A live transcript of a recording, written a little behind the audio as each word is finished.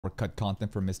Or cut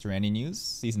content for Mr. Aninews,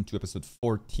 Season 2, Episode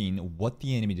 14, What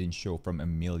the Anime Didn't Show from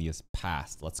Emilia's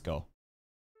Past. Let's go.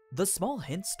 The small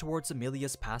hints towards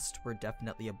Emilia's past were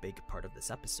definitely a big part of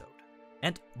this episode.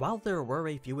 And while there were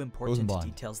a few important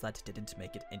details that didn't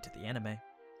make it into the anime,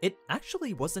 it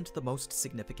actually wasn't the most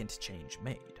significant change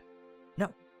made.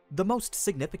 No, the most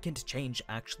significant change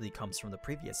actually comes from the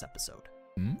previous episode.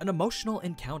 An emotional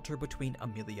encounter between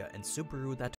Emilia and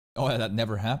Subaru that that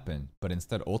never happened, but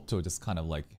instead Otto just kind of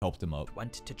like helped him up.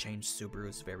 Went to change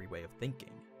Subaru's very way of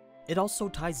thinking. It also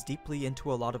ties deeply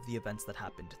into a lot of the events that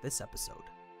happened this episode.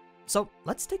 So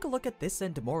let's take a look at this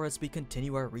and more as we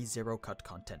continue our ReZero Cut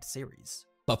content series.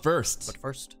 But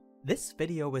first, this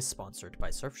video is sponsored by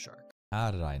Surfshark.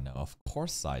 How did I know? Of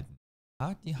course I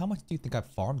did. How much do you think I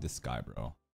farmed this guy,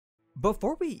 bro?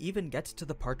 Before we even get to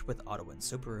the part with Otto and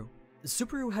Subaru,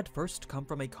 Subaru had first come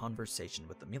from a conversation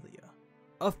with Emilia.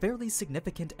 A fairly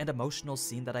significant and emotional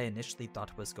scene that I initially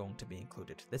thought was going to be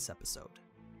included this episode.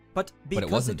 But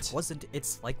because it wasn't,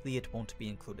 it's likely it won't be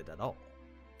included at all.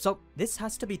 So this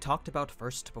has to be talked about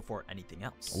first before anything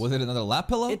else. Was it another lap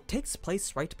pillow? It takes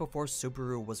place right before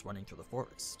Subaru was running through the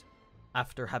forest.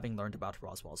 After having learned about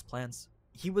Roswell's plans,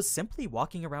 he was simply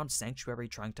walking around Sanctuary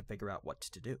trying to figure out what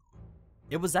to do.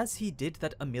 It was as he did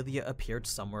that Emilia appeared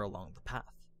somewhere along the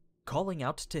path, calling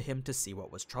out to him to see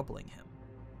what was troubling him.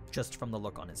 Just from the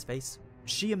look on his face,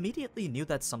 she immediately knew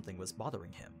that something was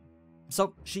bothering him.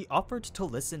 So she offered to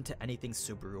listen to anything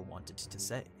Subaru wanted to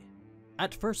say.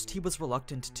 At first, he was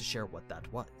reluctant to share what that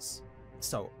was.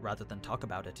 So rather than talk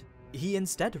about it, he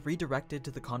instead redirected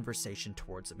the conversation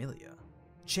towards Emilia,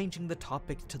 changing the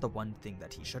topic to the one thing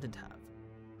that he shouldn't have,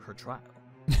 her trial.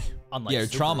 Unlike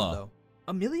Subaru, trauma. Though,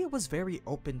 Emilia was very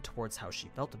open towards how she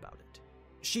felt about it.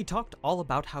 She talked all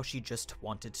about how she just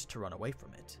wanted to run away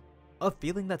from it. A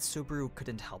feeling that Subaru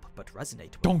couldn't help but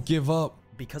resonate with. Don't give up.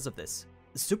 Because of this,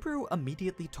 Subaru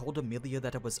immediately told Emilia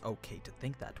that it was okay to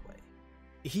think that way.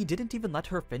 He didn't even let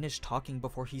her finish talking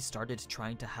before he started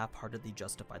trying to half-heartedly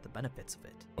justify the benefits of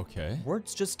it. Okay.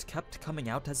 Words just kept coming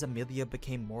out as Emilia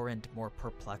became more and more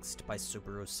perplexed by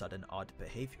Subaru's sudden odd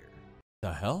behavior.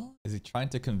 The hell? Is he trying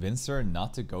to convince her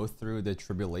not to go through the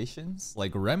tribulations?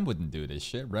 Like, Rem wouldn't do this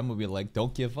shit. Rem would be like,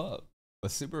 don't give up. But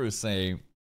Subaru is saying,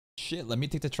 shit, let me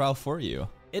take the trial for you.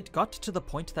 It got to the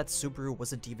point that Subaru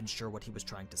wasn't even sure what he was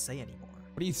trying to say anymore.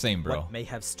 What are you saying, bro? What may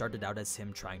have started out as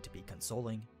him trying to be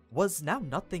consoling was now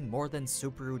nothing more than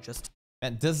Subaru just...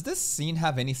 And does this scene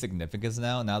have any significance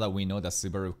now that we know that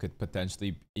Subaru could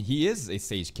potentially... He is a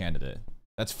sage candidate.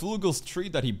 That's Flugel's tree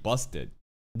that he busted.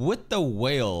 With the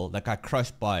whale that got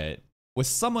crushed by it, with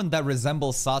someone that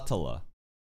resembles Satala.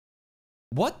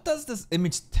 What does this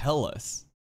image tell us?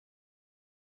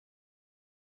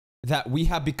 That we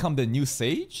have become the new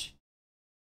sage?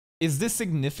 Is this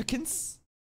significance?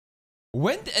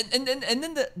 When and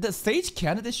then the sage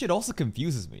candidate shit also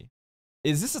confuses me.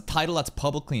 Is this a title that's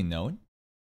publicly known?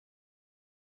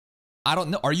 I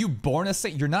don't know. Are you born a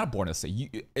sage? You're not born a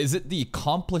sage. Is it the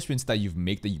accomplishments that you've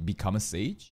made that you become a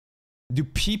sage? Do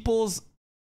people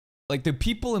in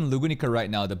Lugunica right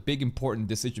now, the big important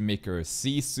decision makers,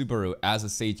 see Subaru as a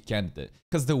sage candidate?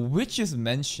 Because the witches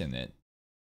mention it.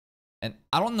 And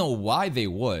I don't know why they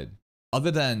would, other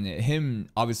than him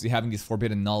obviously having these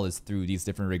forbidden knowledge through these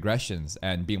different regressions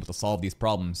and being able to solve these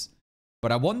problems.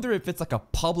 But I wonder if it's like a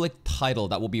public title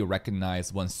that will be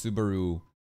recognized when Subaru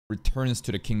returns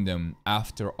to the kingdom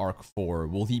after Arc 4.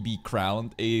 Will he be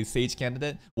crowned a sage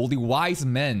candidate? Will the wise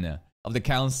men of the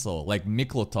council, like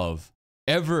Miklotov,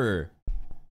 ever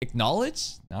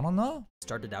acknowledge? I don't know.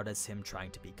 Started out as him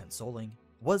trying to be consoling,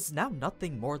 was now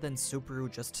nothing more than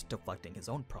Subaru just deflecting his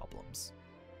own problems.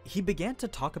 He began to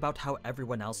talk about how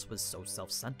everyone else was so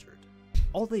self-centered.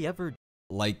 All they ever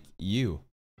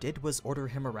did was order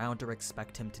him around or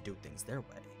expect him to do things their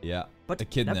way. Yeah, but the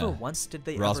kid never once did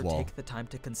they ever take the time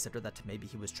to consider that maybe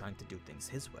he was trying to do things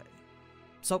his way.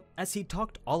 So, as he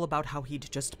talked all about how he'd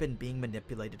just been being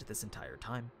manipulated this entire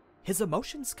time, his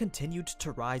emotions continued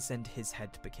to rise and his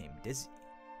head became dizzy.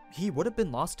 He would have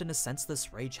been lost in a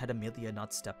senseless rage had Emilia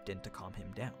not stepped in to calm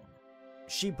him down.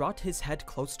 She brought his head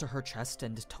close to her chest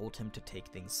and told him to take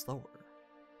things slower,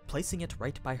 placing it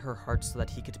right by her heart so that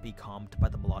he could be calmed by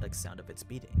the melodic sound of its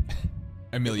beating.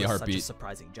 Emilia heartbeat. Such a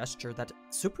surprising gesture that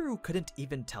Subaru couldn't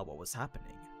even tell what was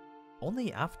happening.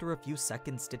 Only after a few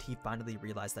seconds did he finally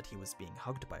realize that he was being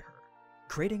hugged by her,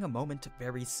 creating a moment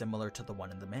very similar to the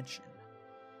one in the mansion.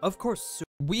 Of course,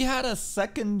 we had a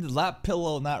second lap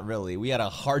pillow, not really. We had a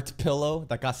heart pillow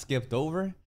that got skipped over,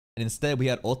 and instead we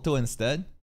had Otto instead.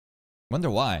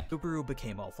 Wonder why. Subaru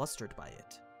became all flustered by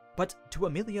it. But to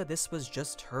Emilia, this was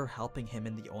just her helping him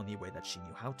in the only way that she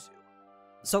knew how to.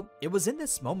 So it was in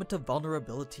this moment of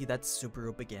vulnerability that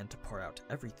Subaru began to pour out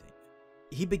everything.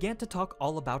 He began to talk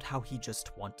all about how he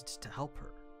just wanted to help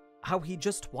her, how he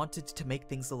just wanted to make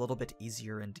things a little bit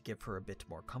easier and give her a bit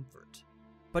more comfort.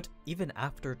 But even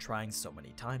after trying so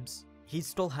many times, he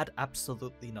still had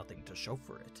absolutely nothing to show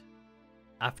for it.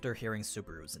 After hearing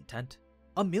Subaru's intent,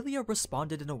 Emilia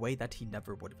responded in a way that he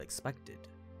never would have expected.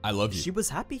 I love you. She was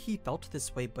happy he felt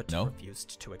this way but No?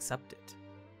 refused to accept it.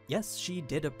 Yes, she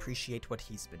did appreciate what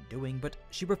he's been doing, but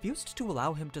she refused to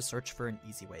allow him to search for an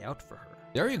easy way out for her.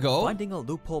 There you go. Finding a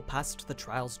loophole past the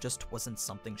trials just wasn't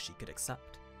something she could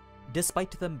accept.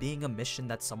 Despite them being a mission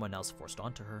that someone else forced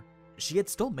onto her, she had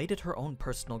still made it her own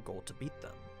personal goal to beat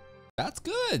them. That's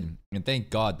good. And thank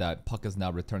God that Puck has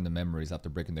now returned the memories after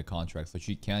breaking the contract so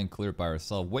she can clear it by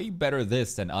herself. Way better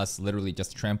this than us literally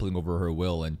just trampling over her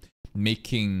will and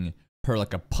making her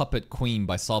like a puppet queen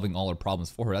by solving all her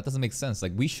problems for her. That doesn't make sense.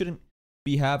 Like we shouldn't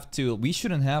have to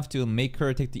make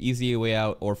her take the easy way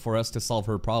out or for us to solve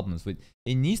her problems. But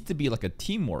it needs to be like a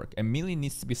teamwork. Emilia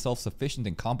needs to be self-sufficient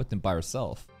and competent by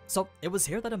herself. So it was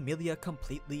here that Emilia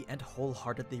completely and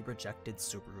wholeheartedly rejected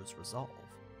Subaru's resolve.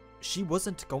 She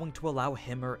wasn't going to allow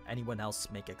him or anyone else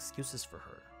make excuses for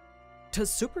her. To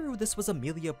Subaru, this was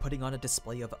Emilia putting on a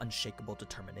display of unshakable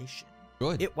determination.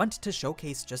 Good. It went to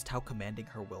showcase just how commanding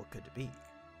her will could be.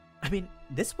 I mean,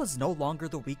 this was no longer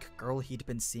the weak girl he'd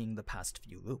been seeing the past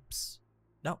few loops.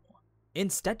 No.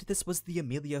 Instead, this was the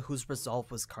Emilia whose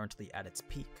resolve was currently at its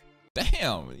peak.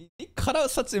 Damn, he cut out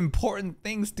such important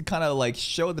things to kind of like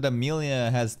show that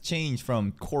Emilia has changed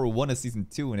from core 1 of season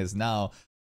 2 and is now,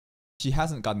 she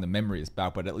hasn't gotten the memories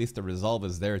back, but at least the resolve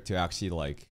is there to actually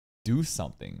like do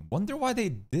something. Wonder why they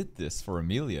did this for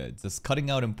Emilia. Just cutting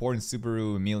out important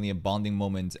Subaru Emilia bonding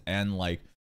moments and like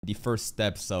the first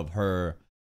steps of her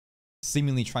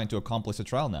seemingly trying to accomplish a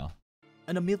trial now.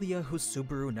 An Emilia who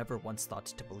Subaru never once thought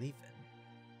to believe in.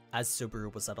 As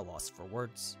Subaru was at a loss for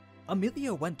words,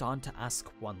 Emilia went on to ask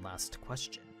one last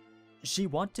question. She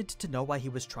wanted to know why he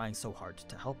was trying so hard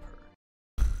to help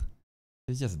her.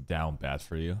 It's just down bad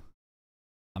for you.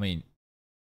 I mean,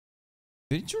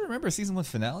 didn't you remember season 1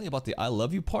 finale about the I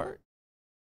love you part?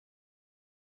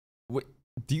 Wait,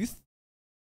 do you...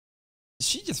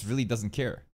 She just really doesn't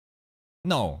care.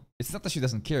 No, it's not that she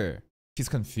doesn't care. She's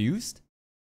confused.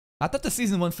 I thought the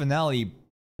season 1 finale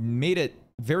made it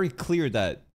very clear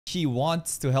that he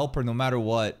wants to help her no matter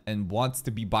what and wants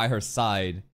to be by her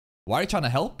side. Why are you trying to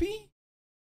help me?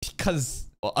 Because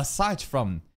aside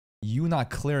from you not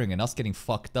clearing and us getting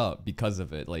fucked up because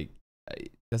of it, like,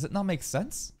 does it not make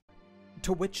sense?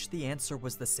 To which the answer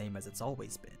was the same as it's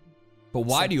always been. But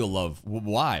why do you love?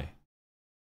 Why?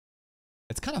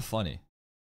 It's kind of funny.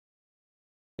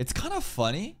 It's kind of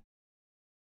funny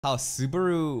how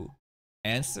Subaru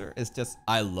answer is just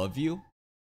I love you.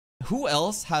 Who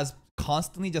else has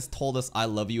constantly just told us I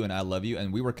love you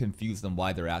and we were confused on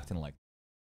why they're acting like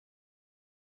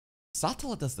that?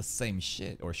 Satala does the same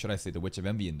shit, or should I say the Witch of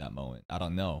Envy in that moment? I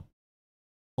don't know.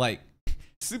 Like,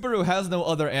 Subaru has no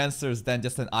other answers than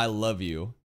just an I love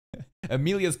you.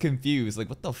 Emilia's confused, like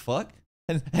what the fuck?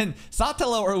 And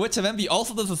Satala or Witch of Envy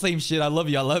also does the same shit, I love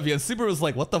you. And Subaru's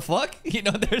like, what the fuck? You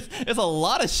know, there's a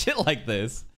lot of shit like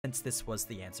this. Since this was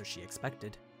the answer she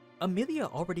expected, Emilia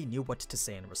already knew what to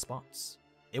say in response.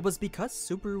 It was because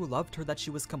Subaru loved her that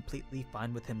she was completely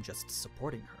fine with him just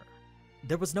supporting her.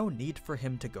 There was no need for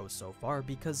him to go so far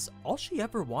because all she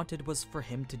ever wanted was for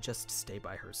him to just stay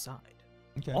by her side.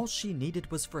 Okay. All she needed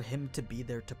was for him to be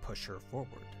there to push her forward.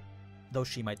 Though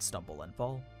she might stumble and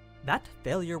fall, that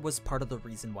failure was part of the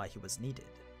reason why he was needed.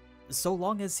 So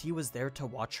long as he was there to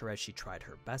watch her as she tried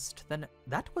her best, then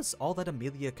that was all that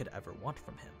Emilia could ever want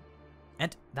from him.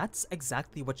 And that's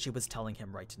exactly what she was telling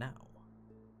him right now.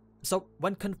 So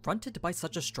when confronted by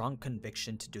such a strong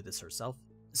conviction to do this herself,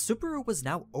 Subaru was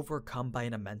now overcome by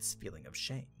an immense feeling of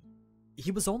shame.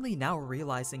 He was only now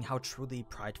realizing how truly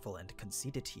prideful and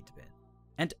conceited he'd been.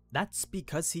 And that's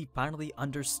because he finally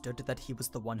understood that he was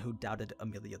the one who doubted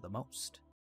Emilia the most.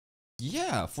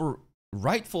 Yeah, for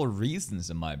rightful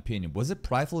reasons in my opinion. Was it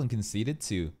prideful and conceited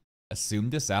to assume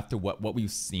this after what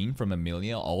we've seen from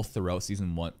Emilia all throughout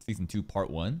season 2 part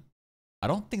 1? I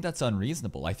don't think that's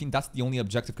unreasonable. I think that's the only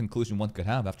objective conclusion one could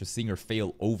have after seeing her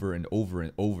fail over and over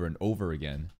and over and over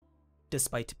again.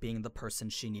 Despite being the person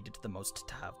she needed the most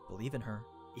to have believe in her,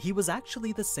 he was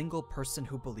actually the single person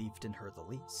who believed in her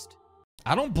the least.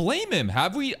 I don't blame him.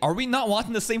 Are we not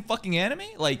watching the same fucking anime?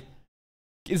 Like,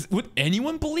 would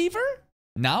anyone believe her?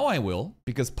 Now I will,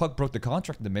 because Puck broke the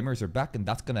contract and the memories are back and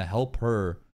that's gonna help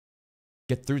her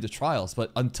get through the trials.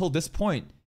 But until this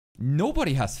point,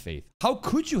 nobody has faith. How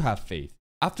could you have faith?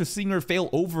 After seeing her fail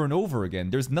over and over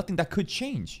again, there's nothing that could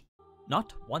change.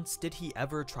 Not once did he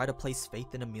ever try to place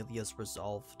faith in Emilia's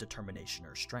resolve, determination,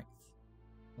 or strength.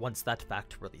 Once that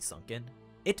fact really sunk in,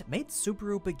 it made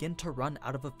Subaru begin to run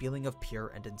out of a feeling of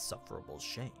pure and insufferable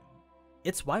shame.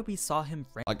 It's why we saw him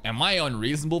Like, am I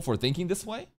unreasonable for thinking this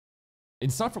way?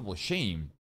 Insufferable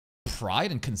shame?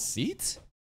 Pride and conceit?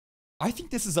 I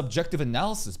think this is objective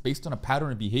analysis based on a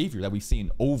pattern of behavior that we've seen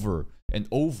over and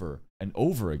over and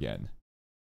over again.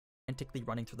 frantically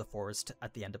running through the forest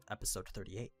at the end of episode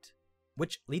 38,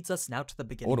 which leads us now to the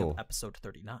beginning of episode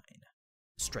 39,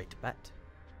 Straight Bet,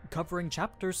 covering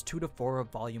chapters 2 to 4 of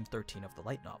volume 13 of the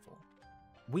light novel.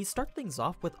 We start things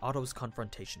off with Otto's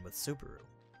confrontation with Subaru,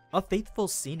 a faithful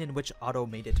scene in which Otto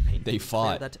made it painfully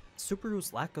clear that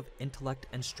Subaru's lack of intellect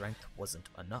and strength wasn't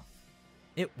enough.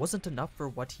 It wasn't enough for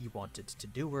what he wanted to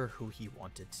do or who he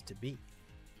wanted to be.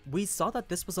 We saw that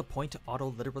this was a point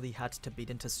Otto literally had to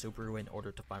beat into Subaru in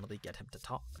order to finally get him to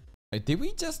talk. Did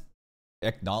we just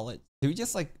acknowledge, did we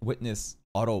just like witness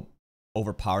Otto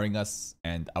overpowering us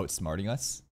and outsmarting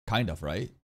us? Kind of,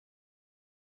 right?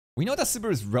 We know that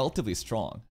Subaru is relatively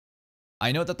strong.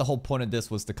 I know that the whole point of this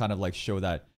was to kind of like show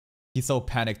that he's so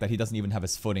panicked that he doesn't even have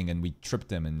his footing and we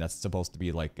tripped him, and that's supposed to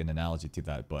be like an analogy to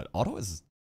that. But Otto is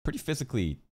pretty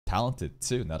physically talented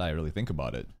too, now that I really think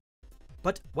about it.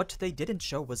 But what they didn't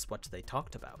show was what they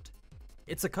talked about.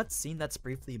 It's a cutscene that's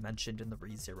briefly mentioned in the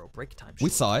ReZero break time show. We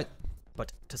saw it.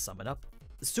 But to sum it up,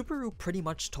 Subaru pretty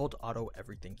much told Otto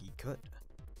everything he could.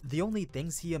 The only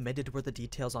things he omitted were the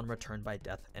details on Return by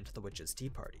Death and the Witch's Tea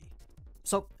Party.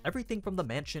 So everything from the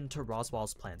mansion to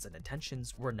Roswell's plans and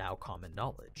intentions were now common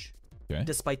knowledge. Okay.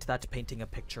 Despite that painting a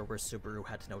picture where Subaru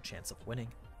had no chance of winning,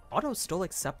 Otto still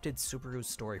accepted Subaru's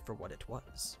story for what it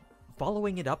was,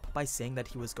 following it up by saying that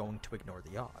he was going to ignore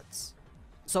the odds.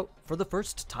 So, for the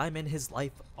first time in his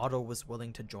life, Otto was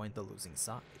willing to join the losing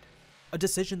side. A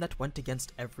decision that went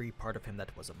against every part of him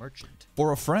that was a merchant.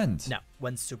 For a friend. Now,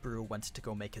 when Subaru went to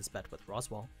go make his bet with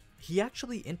Roswell, he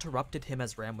actually interrupted him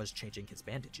as Ram was changing his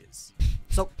bandages.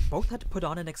 So, both had put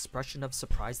on an expression of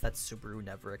surprise that Subaru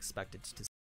never expected to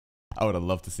I would have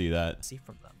loved to see that. see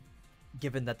from them.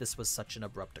 Given that this was such an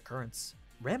abrupt occurrence,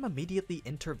 Ram immediately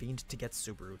intervened to get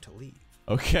Subaru to leave.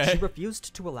 Okay. She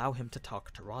refused to allow him to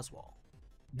talk to Roswell.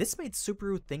 This made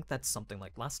Subaru think that something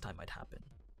like last time might happen.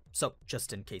 So,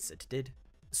 just in case it did,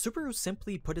 Subaru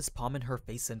simply put his palm in her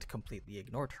face and completely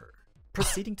ignored her,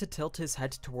 proceeding to tilt his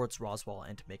head towards Roswell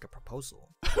and make a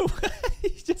proposal. He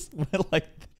just went like,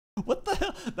 what the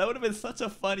hell? That would have been such a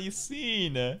funny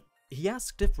scene. He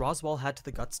asked if Roswell had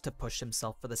the guts to push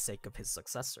himself for the sake of his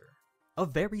successor. A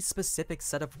very specific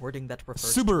set of wording that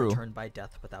refers to Return by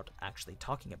Death without actually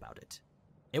talking about it.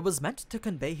 It was meant to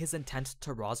convey his intent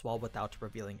to Roswell without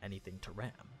revealing anything to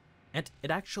Ram, and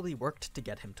it actually worked to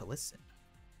get him to listen.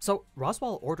 So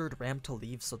Roswell ordered Ram to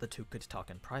leave so the two could talk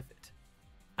in private.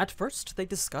 At first, they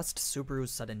discussed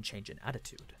Subaru's sudden change in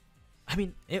attitude. I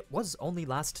mean, it was only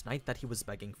last night that he was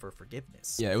begging for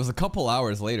forgiveness. Yeah, it was a couple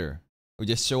hours later. We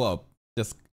just show up.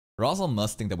 Just Roswell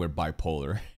must think that we're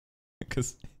bipolar,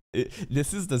 because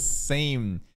this is the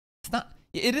same. It's not.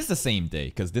 It is the same day,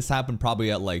 because this happened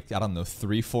probably at like, I don't know,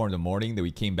 3, 4 in the morning. Then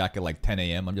we came back at like 10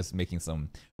 a.m. I'm just making some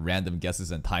random guesses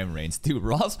and time range. Dude,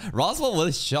 Roswell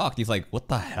was shocked. He's like, what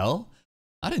the hell?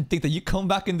 I didn't think that you come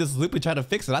back in this loop and try to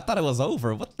fix it. I thought it was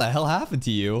over. What the hell happened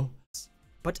to you?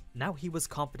 But now he was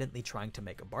confidently trying to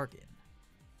make a bargain.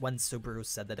 When Subaru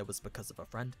said that it was because of a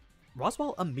friend,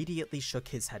 Roswell immediately shook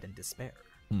his head in despair.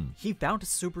 He found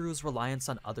Subaru's reliance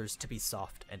on others to be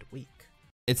soft and weak.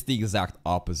 It's the exact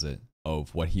opposite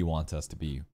of what he wants us to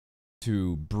be.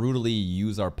 To brutally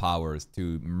use our powers,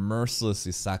 to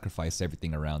mercilessly sacrifice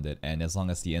everything around it, and as long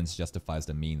as the ends justifies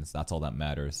the means, that's all that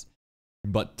matters.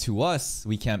 But to us,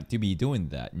 we can't be doing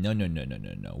that. No.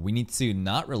 We need to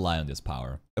not rely on this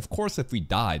power. Of course, if we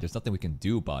die, there's nothing we can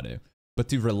do about it. But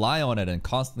to rely on it and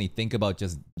constantly think about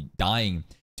just dying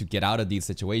to get out of these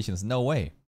situations, no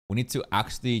way. We need to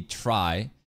actually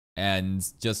try and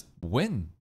just win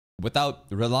without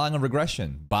relying on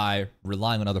regression, by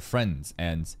relying on other friends.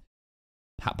 And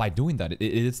by doing that, it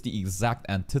is the exact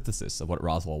antithesis of what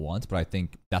Roswell wants. But I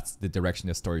think that's the direction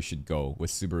the story should go, with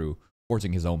Subaru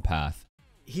forging his own path.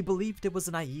 He believed it was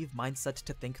a naive mindset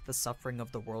to think the suffering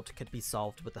of the world could be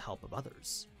solved with the help of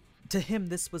others. To him,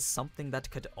 this was something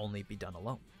that could only be done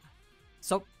alone.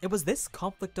 So it was this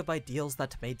conflict of ideals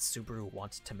that made Subaru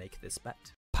want to make this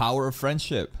bet. Power of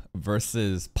friendship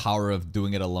versus power of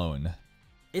doing it alone.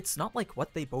 It's not like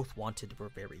what they both wanted were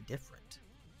very different.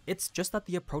 It's just that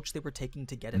the approach they were taking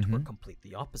to get it were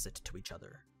completely opposite to each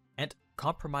other, and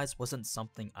compromise wasn't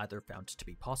something either found to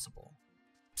be possible.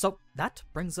 So that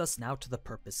brings us now to the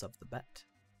purpose of the bet.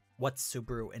 What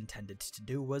Subaru intended to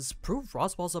do was prove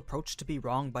Roswell's approach to be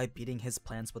wrong by beating his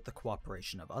plans with the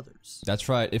cooperation of others. That's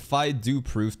right. If I do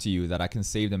prove to you that I can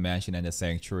save the mansion and the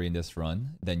sanctuary in this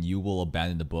run, then you will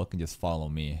abandon the book and just follow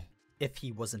me. If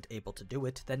he wasn't able to do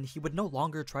it, then he would no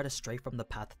longer try to stray from the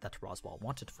path that Roswell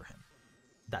wanted for him.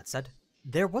 That said,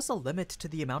 there was a limit to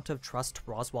the amount of trust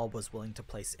Roswell was willing to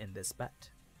place in this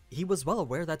bet. He was well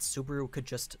aware that Subaru could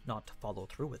just not follow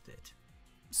through with it.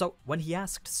 So, when he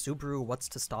asked Subaru what's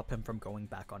to stop him from going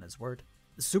back on his word,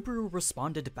 Subaru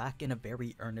responded back in a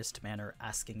very earnest manner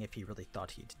asking if he really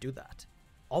thought he'd do that,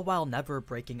 all while never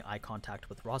breaking eye contact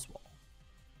with Roswell.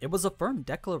 It was a firm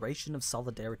declaration of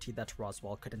solidarity that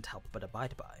Roswell couldn't help but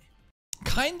abide by.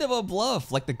 Kind of a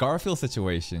bluff, like the Garfield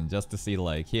situation, just to see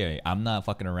like, hey, I'm not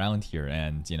fucking around here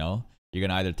and, you know, you're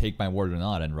gonna either take my word or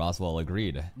not, and Roswell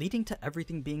agreed. Leading to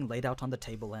everything being laid out on the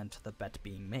table and the bet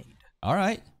being made.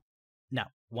 Alright. Now,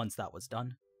 once that was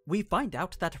done, we find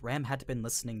out that Ram had been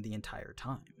listening the entire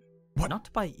time. What? Not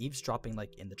by eavesdropping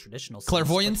like in the traditional sense,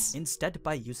 Clairvoyance? but instead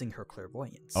by using her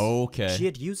clairvoyance. Okay. She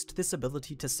had used this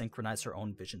ability to synchronize her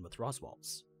own vision with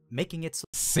Roswell's, making it so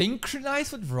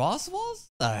Synchronize with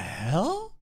Roswell's? The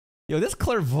hell? Yo, this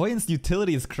clairvoyance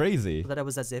utility is crazy. that it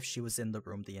was as if she was in the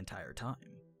room the entire time.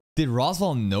 Did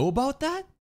Roswell know about that?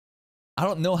 I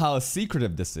don't know how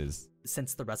secretive this is.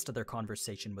 Since the rest of their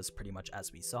conversation was pretty much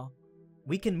as we saw,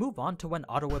 we can move on to when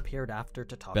Otto appeared after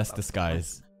to talk Best about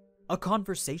disguise. the plan. A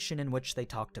conversation in which they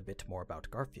talked a bit more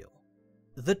about Garfield.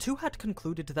 The two had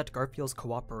concluded that Garfield's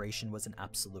cooperation was an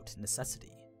absolute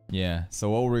necessity. Yeah, so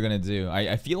what were we gonna do?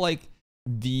 I feel like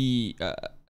the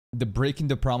breaking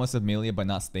the promise of Emilia by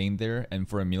not staying there and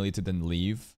for Emilia to then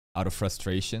leave out of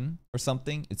frustration or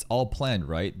something, it's all planned,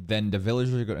 right? Then the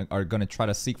villagers are gonna try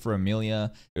to seek for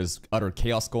Emilia. There's utter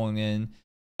chaos going in.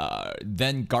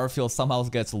 Then Garfield somehow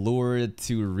gets lured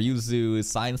to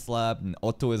Ryuzu's science lab and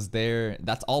Otto is there.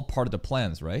 That's all part of the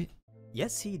plans, right?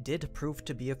 Yes, he did prove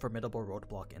to be a formidable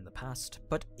roadblock in the past,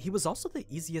 but he was also the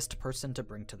easiest person to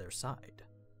bring to their side.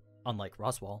 Unlike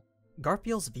Roswell,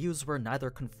 Garfield's views were neither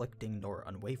conflicting nor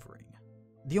unwavering.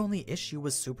 The only issue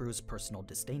was Subaru's personal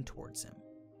disdain towards him.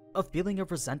 A feeling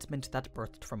of resentment that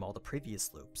birthed from all the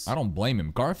previous loops. I don't blame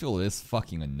him. Garfield is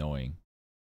fucking annoying.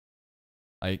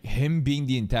 Like, him being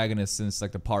the antagonist since,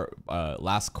 like, the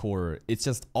last core, it's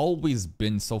just always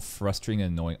been so frustrating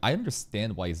and annoying. I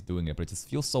understand why he's doing it, but it just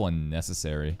feels so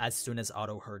unnecessary. As soon as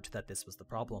Otto heard that this was the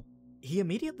problem, he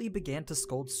immediately began to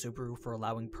scold Subaru for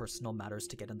allowing personal matters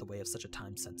to get in the way of such a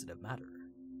time-sensitive matter.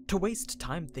 To waste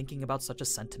time thinking about such a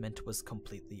sentiment was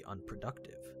completely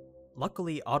unproductive.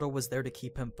 Luckily, Otto was there to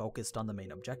keep him focused on the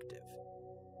main objective.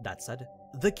 That said,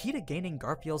 the key to gaining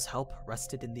Garfield's help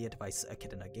rested in the advice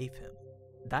Echidna gave him.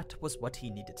 That was what he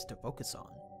needed to focus on.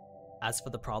 As for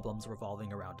the problems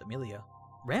revolving around Emilia,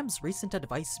 Ram's recent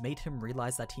advice made him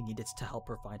realize that he needed to help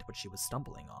her find what she was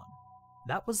stumbling on.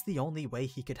 That was the only way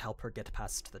he could help her get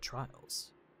past the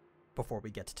trials. Before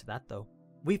we get to that though,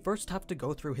 we first have to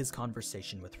go through his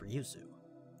conversation with Ryuzu.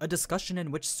 A discussion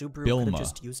in which Subaru could have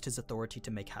just used his authority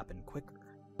to make happen quicker.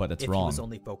 But that's if wrong. If he was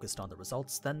only focused on the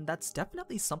results, then that's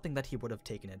definitely something that he would have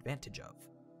taken advantage of.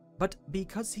 But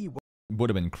because he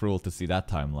would have been cruel to see that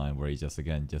timeline where he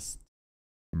just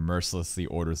mercilessly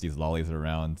orders these lollies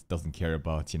around, doesn't care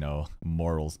about, you know,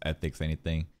 morals, ethics,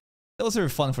 anything. Those are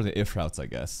fun for the if routes, I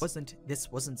guess.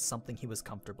 This wasn't something he was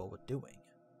comfortable with doing.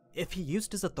 If he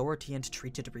used his authority and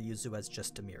treated Ryuzu as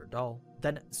just a mere doll,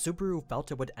 then Subaru felt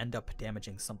it would end up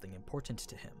damaging something important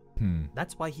to him.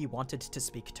 That's why he wanted to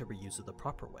speak to Ryuzu the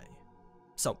proper way.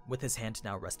 So, with his hand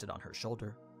now rested on her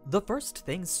shoulder, the first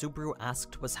thing Subaru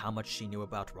asked was how much she knew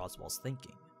about Roswell's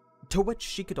thinking, to which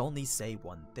she could only say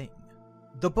one thing.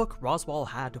 The book Roswell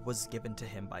had was given to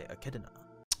him by Echidna.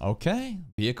 Okay,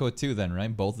 Byakuya too then,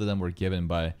 right? Both of them were given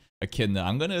by Echidna.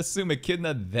 I'm gonna assume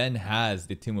Echidna then has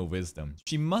the Tomb of Wisdom.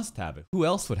 She must have it. Who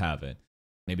else would have it?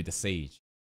 Maybe the Sage.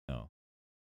 No.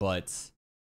 But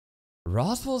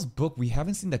Roswell's book, we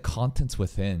haven't seen the contents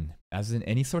within, as in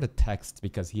any sort of text,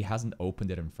 because he hasn't opened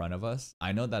it in front of us.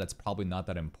 I know that it's probably not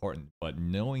that important, but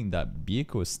knowing that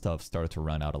Byakuya's stuff started to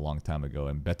run out a long time ago,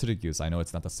 and Betelgeuse, I know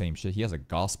it's not the same shit. He has a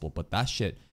gospel, but that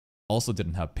shit also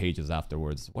didn't have pages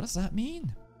afterwards. What does that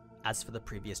mean? As for the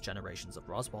previous generations of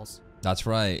Roswells. That's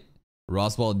right.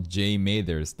 Roswell J.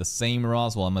 Mathers, the same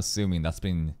Roswell, I'm assuming, that's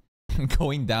been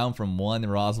going down from one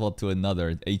Roswell to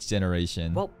another each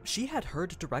generation. Well, she had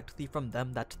heard directly from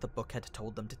them that the book had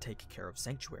told them to take care of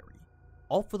Sanctuary,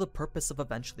 all for the purpose of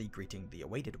eventually greeting the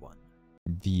Awaited One.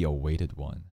 The Awaited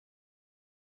One.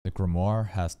 The grimoire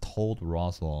has told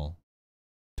Roswell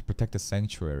to protect the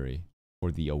Sanctuary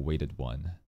for the Awaited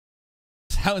One.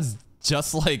 sounds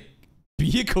just like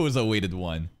Byaku's awaited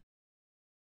one.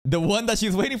 The one that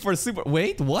she's waiting for super...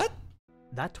 Wait, what?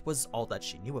 That was all that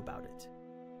she knew about it.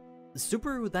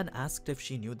 Subaru then asked if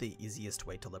she knew the easiest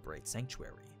way to liberate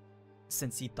Sanctuary.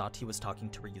 Since he thought he was talking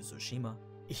to Ryuzu Shima,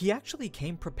 he actually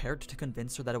came prepared to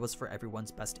convince her that it was for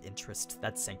everyone's best interest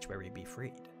that Sanctuary be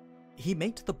freed. He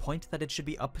made the point that it should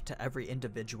be up to every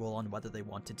individual on whether they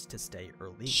wanted to stay or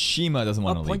leave. Shima doesn't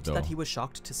want to leave, though. A point that he was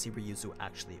shocked to see Ryuzu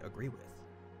actually agree with.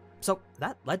 So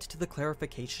that led to the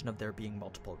clarification of there being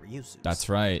multiple Ryuzus. That's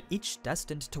right. Each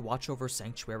destined to watch over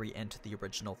Sanctuary and the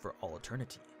original for all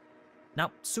eternity.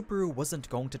 Now, Subaru wasn't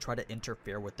going to try to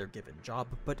interfere with their given job,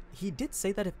 but he did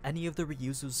say that if any of the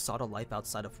Ryuzus sought a life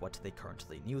outside of what they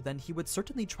currently knew, then he would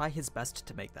certainly try his best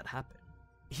to make that happen.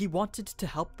 He wanted to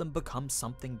help them become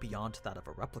something beyond that of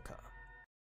a replica.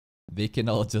 They can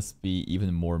all just be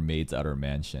even more maids at her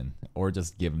mansion, or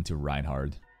just give them to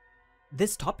Reinhard.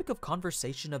 This topic of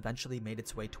conversation eventually made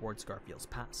its way towards Garfield's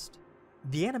past.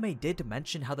 The anime did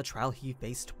mention how the trial he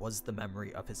faced was the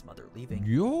memory of his mother leaving.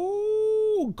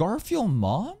 Yo, Garfield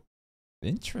mom?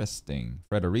 Interesting.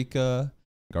 Frederica,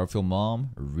 Garfield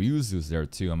mom, Ryuzu's there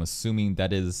too. I'm assuming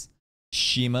that is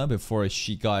Shima before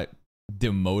she got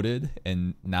demoted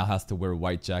and now has to wear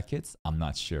white jackets. I'm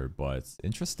not sure, but it's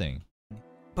interesting.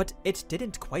 But it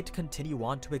didn't quite continue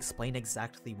on to explain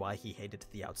exactly why he hated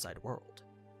the outside world.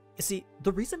 You see,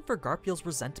 the reason for Garfield's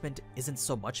resentment isn't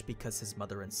so much because his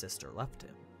mother and sister left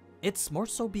him. It's more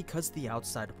so because the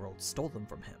outside world stole them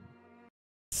from him.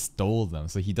 Stole them?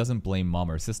 So he doesn't blame mom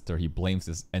or sister, he blames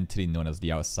this entity known as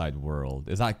the outside world.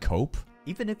 Is that cope?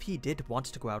 Even if he did want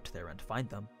to go out there and find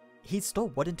them, he still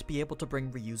wouldn't be able to bring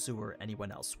Ryuzu or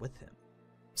anyone else with him.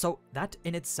 So that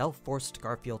in itself forced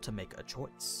Garfield to make a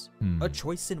choice. A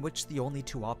choice in which the only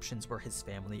two options were his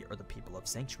family or the people of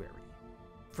Sanctuary.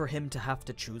 For him to have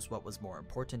to choose what was more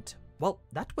important, well,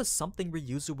 that was something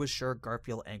Ryuzu was sure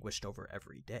Garfield anguished over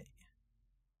every day.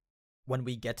 When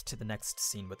we get to the next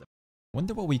scene with him.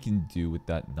 Wonder what we can do with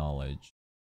that knowledge.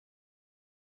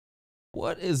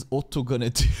 What is Otto gonna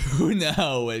do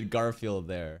now with Garfield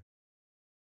there?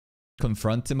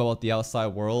 Confront him about the outside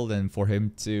world and for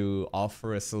him to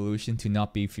offer a solution to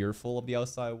not be fearful of the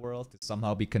outside world, to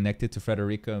somehow be connected to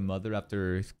Frederica and Mother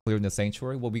after clearing the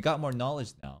Sanctuary? Well, we got more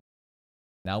knowledge now.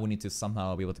 Now we need to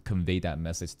somehow be able to convey that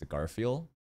message to Garfield.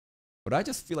 But I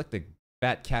just feel like the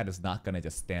Fat Cat is not gonna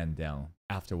just stand down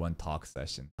after one talk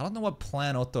session. I don't know what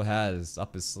plan Otto has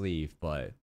up his sleeve,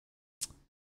 but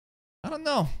I don't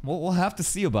know. We'll have to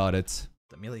see about it.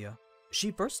 Emilia.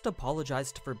 She first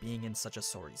apologized for being in such a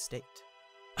sorry state.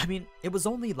 I mean, it was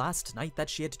only last night that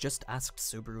she had just asked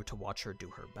Subaru to watch her do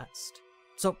her best.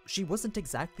 So she wasn't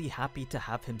exactly happy to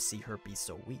have him see her be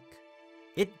so weak.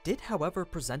 It did, however,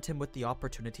 present him with the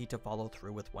opportunity to follow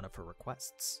through with one of her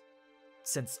requests.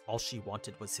 Since all she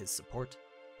wanted was his support,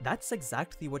 that's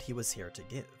exactly what he was here to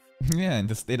give. Yeah, and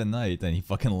to stay the night, and he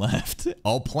fucking left.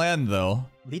 All planned, though.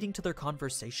 Leading to their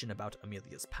conversation about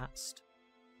Emilia's past.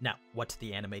 Now, what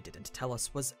the anime didn't tell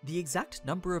us was the exact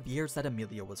number of years that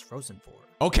Emilia was frozen for.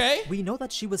 Okay. We know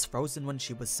that she was frozen when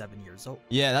she was 7 years old.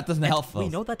 Yeah, that doesn't help us. We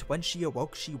know that when she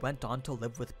awoke, she went on to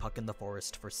live with Puck in the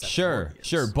forest for 7 more years.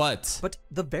 Sure, but... But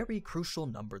the very crucial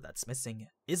number that's missing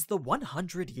is the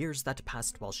 100 years that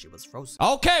passed while she was frozen.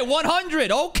 Okay,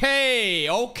 100! Okay!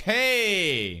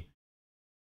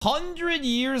 100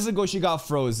 years ago she got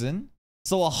frozen.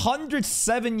 So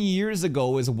 107 years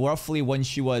ago is roughly when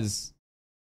she was...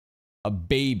 a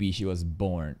baby, she was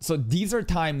born. So these are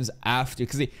times after,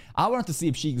 because I wanted to see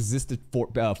if she existed for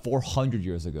 400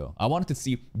 years ago. I wanted to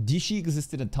see, did she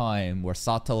exist in a time where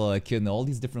Satala, Echidna, all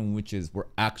these different witches were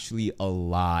actually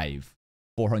alive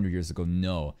 400 years ago?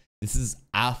 No. This is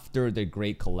after the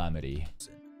Great Calamity.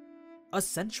 A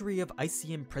century of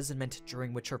icy imprisonment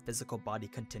during which her physical body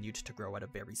continued to grow at a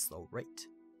very slow rate,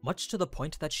 much to the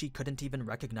point that she couldn't even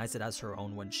recognize it as her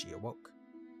own when she awoke.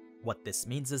 What this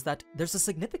means is that there's a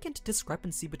significant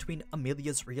discrepancy between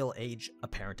Emilia's real age,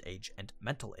 apparent age, and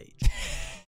mental age.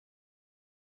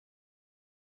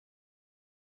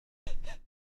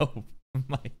 Oh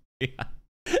my god.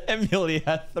 Emilia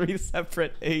had 3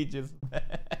 separate ages, man.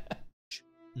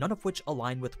 None of which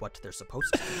align with what they're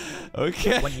supposed to do.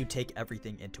 Okay. When you take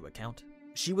everything into account,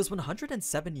 she was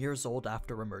 107 years old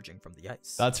after emerging from the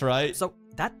ice. That's right. So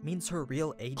that means her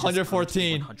real age is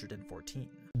 114. 114.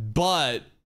 But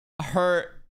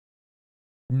her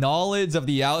knowledge of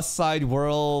the outside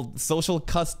world, social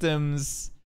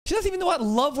customs, she doesn't even know what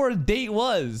love or a date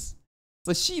was.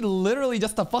 So she literally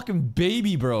just a fucking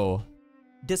baby, bro.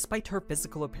 Despite her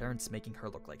physical appearance making her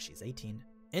look like she's 18,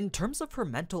 in terms of her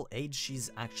mental age, she's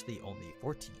actually only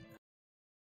 14.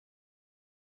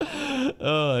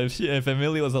 Oh, if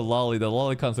Emilia was a lolly, the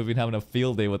lolicons would be having a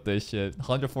field day with this shit.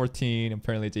 114,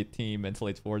 apparently age 18, mental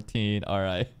age 14.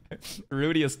 Alright.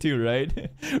 Rudius too, right?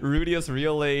 Rudius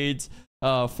real age.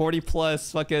 40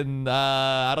 plus fucking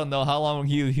I don't know how long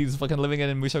he's fucking living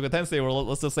in Mushoku Tensei, or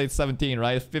let's just say 17,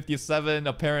 right? 57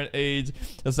 apparent age,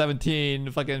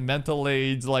 17 fucking mental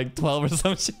age like 12 or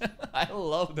some shit. I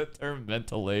love the term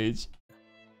mental age.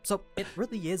 So it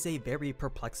really is a very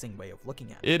perplexing way of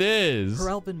looking at it. It is. Her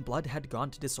elven blood had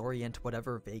gone to disorient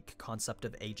whatever vague concept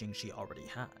of aging she already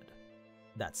had.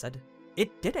 That said,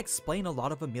 it did explain a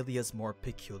lot of Emilia's more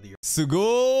peculiar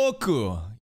Sugoku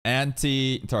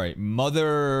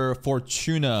Mother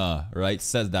Fortuna, right?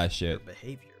 Says that shit.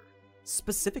 behavior.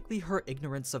 Specifically her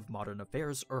ignorance of modern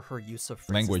affairs or her use of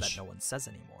phrases Language. that no one says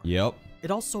anymore. Yep.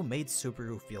 It also made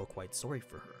Subaru feel quite sorry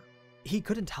for her. He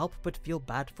couldn't help but feel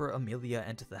bad for Emilia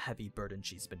and the heavy burden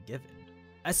she's been given,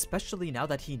 especially now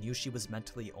that he knew she was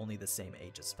mentally only the same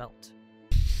age as Felt.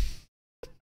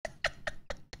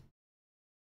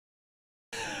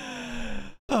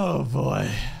 Oh boy.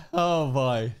 Oh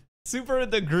boy. Super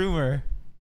the groomer.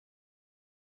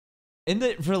 And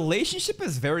the relationship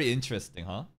is very interesting,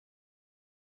 huh?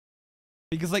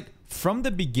 Because like from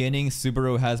the beginning,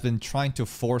 Subaru has been trying to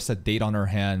force a date on her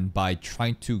hand by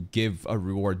trying to give a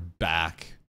reward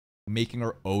back, making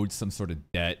her owed some sort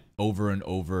of debt over and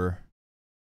over.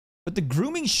 But the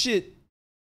grooming shit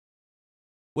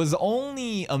was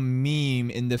only a meme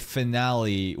in the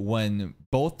finale when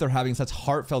both are having such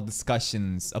heartfelt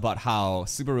discussions about how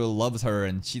Subaru loves her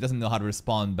and she doesn't know how to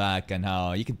respond back, and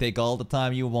how you can take all the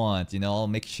time you want, you know, I'll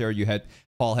make sure you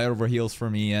fall head over heels for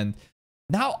me. And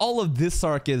now all of this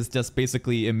arc is just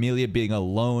basically Emilia being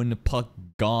alone, Puck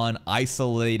gone,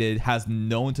 isolated, has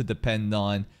no one to depend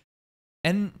on.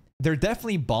 And they're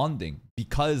definitely bonding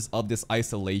because of this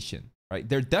isolation, right?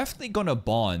 They're definitely gonna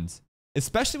bond,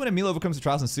 especially when Emilia overcomes the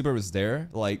trials and Subaru is there.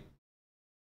 Like,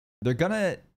 they're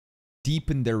gonna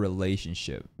deepen their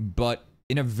relationship, but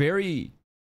in a very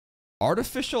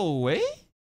artificial way?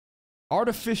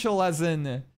 Artificial as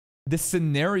in this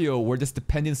scenario where this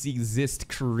dependency exists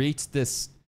creates this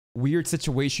weird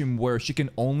situation where she can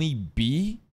only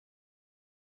be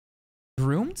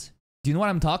groomed? Do you know what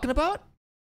I'm talking about?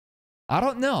 I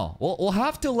don't know. We'll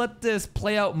have to let this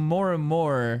play out more and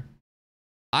more.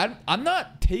 I'm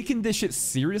not taking this shit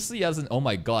seriously as in, oh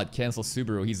my god, cancel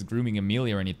Subaru, he's grooming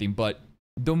Emilia or anything, but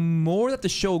the more that the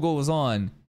show goes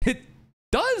on, it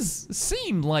does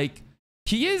seem like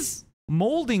he is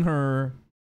molding her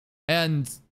and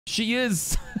she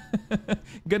is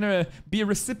gonna be a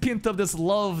recipient of this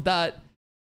love that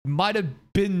might have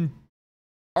been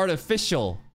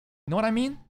artificial. You know what I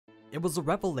mean? It was a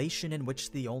revelation in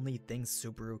which the only thing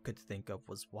Subaru could think of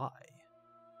was why.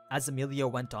 As Emilia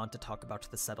went on to talk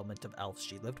about the settlement of elves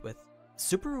she lived with,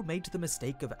 Subaru made the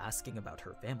mistake of asking about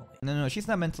her family. No, she's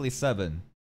not mentally 7.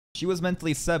 She was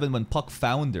mentally 7 when Puck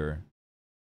found her.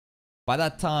 By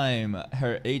that time,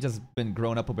 her age has been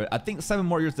grown up a bit. I think 7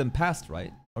 more years than passed,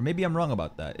 right? Or maybe I'm wrong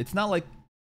about that. It's not like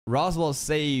Roswell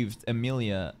saved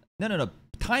Emilia. No.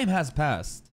 Time has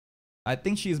passed. I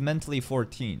think she's mentally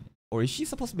 14. Or is she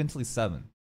supposed to be mentally 7?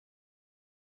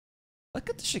 Let's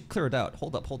get this shit cleared out.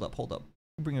 Hold up.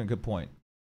 You bring a good point.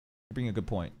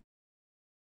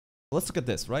 Let's look at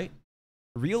this, right?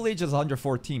 Real age is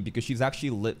 114 because she's actually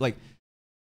like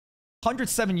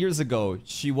 107 years ago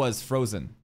she was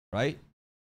frozen, right?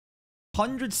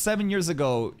 107 years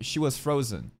ago she was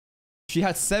frozen. She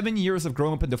had 7 years of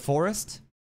growing up in the forest.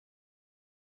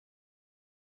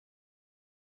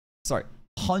 Sorry,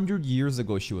 100 years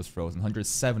ago she was frozen.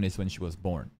 107 is when she was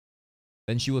born.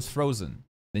 Then she was frozen.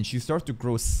 Then she started to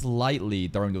grow slightly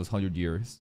during those 100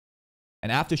 years.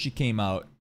 And after she came out,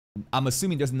 I'm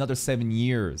assuming there's another 7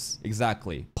 years.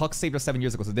 Exactly. Puck saved her 7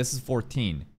 years ago, so this is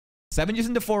 14. 7 years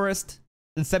in the forest,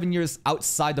 then 7 years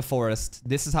outside the forest.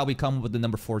 This is how we come up with the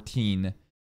number 14.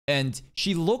 And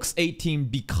she looks 18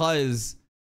 because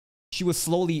she was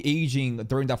slowly aging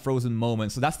during that frozen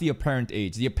moment. So that's the apparent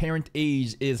age. The apparent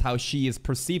age is how she is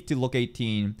perceived to look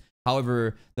 18.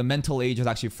 However, the mental age is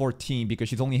actually 14 because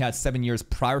she's only had 7 years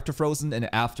prior to Frozen and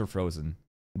after Frozen.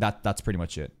 That's pretty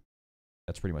much it.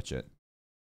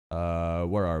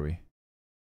 Where are we?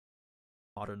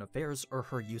 Modern affairs or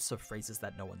her use of phrases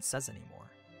that no one says anymore.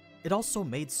 It also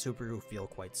made Subaru feel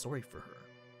quite sorry for her.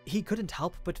 He couldn't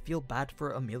help but feel bad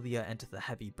for Emilia and the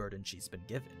heavy burden she's been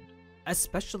given,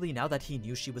 especially now that he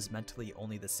knew she was mentally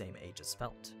only the same age as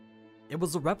Felt. It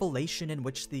was a revelation in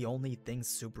which the only thing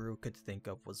Subaru could think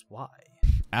of was why.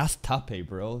 Ask Tape,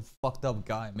 bro. Fucked up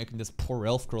guy making this poor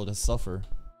elf girl just suffer.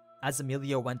 As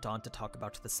Emilia went on to talk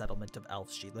about the settlement of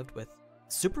elves she lived with,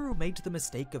 Subaru made the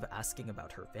mistake of asking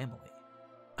about her family.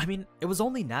 I mean, it was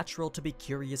only natural to be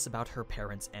curious about her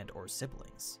parents and or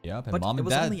siblings. Yeah, but mom it and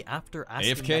was dad, only after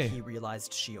asking AFK. that he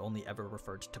realized she only ever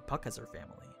referred to Puck as her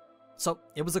family. So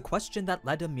it was a question that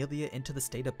led Emilia into the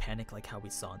state of panic like how we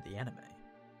saw in the anime.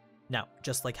 Now,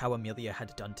 just like how Emilia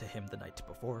had done to him the night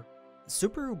before,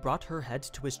 Subaru brought her head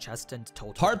to his chest and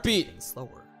told her Heartbeat! to take things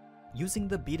slower, using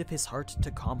the beat of his heart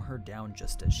to calm her down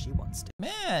just as she once did.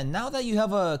 Man, now that you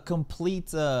have a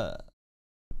complete,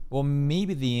 well,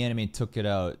 maybe the anime took it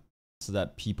out so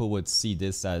that people would see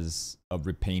this as a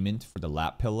repayment for the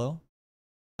lap pillow.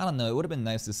 I don't know. It would have been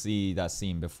nice to see that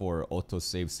scene before Otto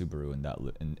saved Subaru in that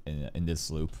in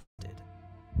this loop.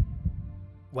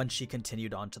 When she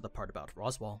continued on to the part about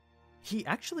Roswaal, he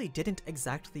actually didn't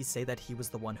exactly say that he was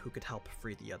the one who could help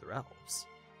free the other elves.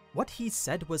 What he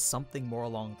said was something more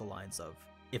along the lines of,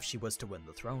 if she was to win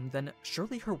the throne, then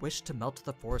surely her wish to melt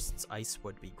the forest's ice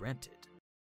would be granted.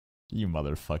 You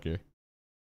motherfucker.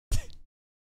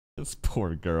 This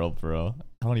poor girl, bro.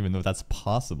 I don't even know if that's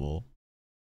possible.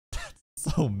 That's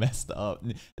so messed up.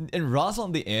 And Roswaal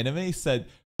in the anime said,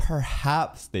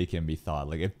 perhaps they can be thought.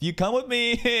 Like, if you come with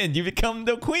me and you become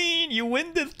the queen, you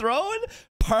win the throne,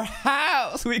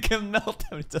 perhaps we can melt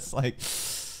them. It's just like,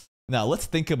 now let's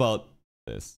think about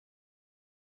this.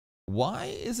 Why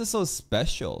is it so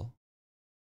special?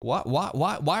 Why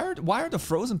are the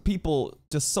frozen people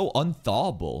just so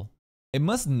unthawable? It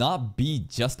must not be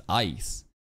just ice.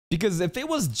 Because if it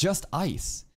was just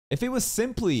ice, if it was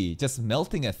simply just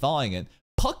melting and thawing it,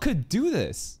 Puck could do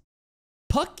this.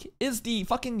 Puck is the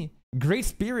fucking great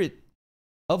spirit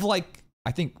of, like,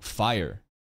 I think fire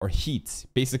or heat.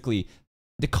 Basically,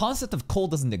 the concept of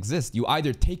cold doesn't exist. You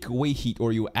either take away heat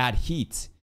or you add heat.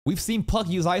 We've seen Puck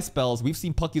use ice spells. We've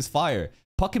seen Puck use fire.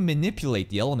 Puck can manipulate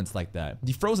the elements like that.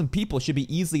 The frozen people should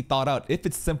be easily thought out if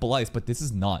it's simple ice, but this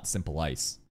is not simple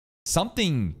ice.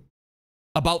 Something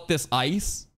about this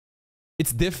ice,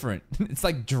 it's different. It's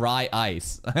like dry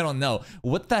ice. I don't know.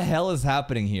 What the hell is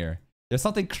happening here? There's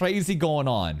something crazy going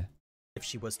on. If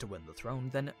she was to win the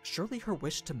throne, then surely her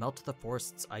wish to melt the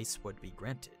forest's ice would be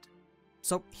granted.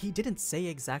 So he didn't say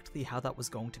exactly how that was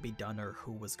going to be done or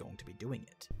who was going to be doing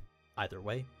it. Either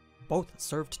way, both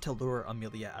served to lure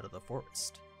Emilia out of the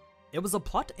forest. It was a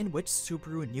plot in which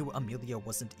Subaru knew Emilia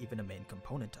wasn't even a main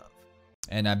component of.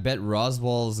 And I bet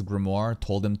Roswaal's grimoire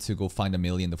told him to go find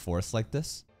Emilia in the forest like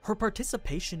this. Her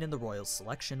participation in the royal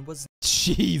selection was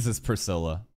Jesus,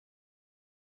 Priscilla.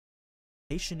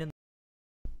 It's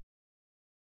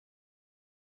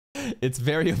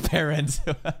very apparent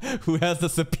who has the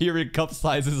superior cup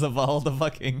sizes of all the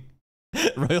fucking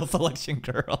royal selection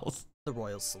girls. The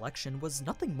royal selection was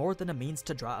nothing more than a means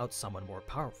to draw out someone more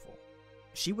powerful.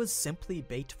 She was simply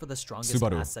bait for the strongest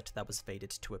asset that was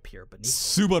fated to appear beneath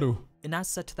her. Subaru. An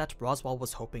asset that Roswaal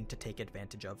was hoping to take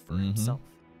advantage of for himself.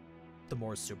 The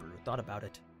more Subaru thought about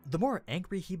it, the more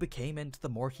angry he became and the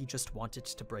more he just wanted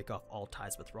to break off all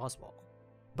ties with Roswaal.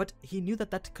 But he knew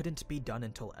that that couldn't be done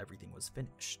until everything was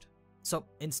finished. So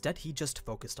instead he just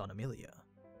focused on Emilia.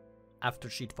 After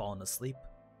she'd fallen asleep,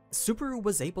 Subaru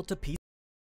was able to piece.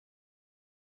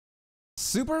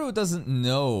 Subaru doesn't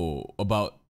know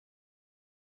about...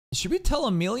 Should we tell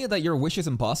Emilia that your wish is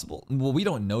impossible? Well, we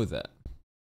don't know that.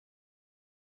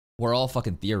 We're all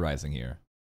fucking theorizing here.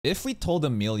 If we told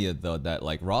Emilia, though, that,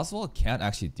 like, Roswaal can't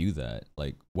actually do that,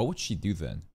 like, what would she do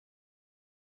then?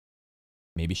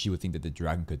 Maybe she would think that the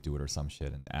dragon could do it or some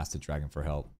shit and ask the dragon for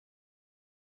help.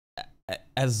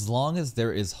 As long as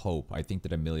there is hope, I think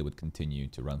that Emilia would continue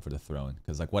to run for the throne.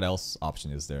 Because, like, what else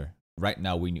option is there? Right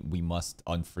now, we must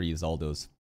unfreeze all those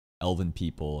elven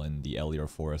people in the Elior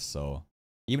forest, so...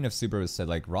 Even if Subaru said,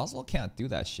 like, Roswaal can't do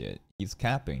that shit. He's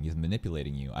capping, he's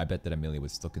manipulating you. I bet that Emilia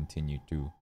would still continue to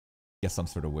get some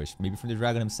sort of wish. Maybe from the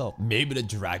dragon himself. Maybe the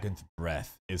dragon's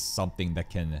breath is something that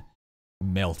can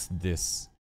melt this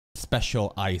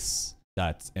special ice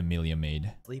that Emilia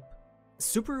made.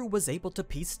 Subaru was able to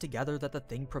piece together that the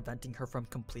thing preventing her from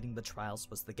completing the trials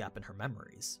was the gap in her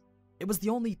memories. It was the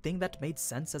only thing that made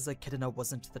sense, as Echidna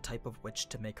wasn't the type of witch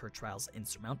to make her trials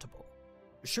insurmountable.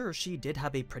 Sure, she did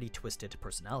have a pretty twisted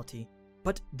personality,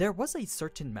 but there was a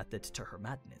certain method to her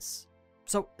madness.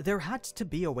 So there had to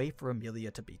be a way for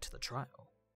Emilia to beat the trial.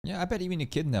 Yeah, I bet even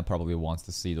Echidna probably wants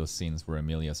to see those scenes where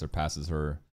Emilia surpasses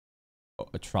her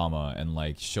trauma and,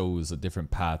 like, shows a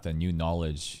different path and new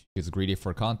knowledge. She's greedy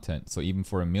for content, so even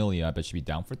for Emilia, I bet she'd be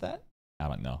down for that? I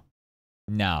don't know.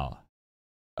 Now,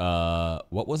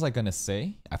 what was I gonna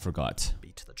say? I forgot.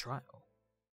 Beat the trial.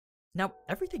 Now,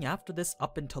 everything after this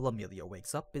up until Emilia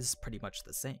wakes up is pretty much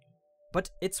the same. But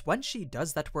it's when she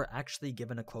does that we're actually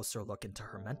given a closer look into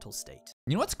her mental state.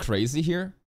 You know what's crazy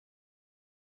here?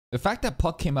 The fact that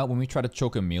Puck came out when we tried to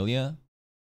choke Emilia,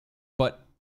 but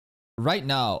right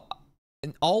now,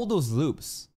 in all those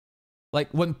loops, like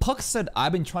when Puck said,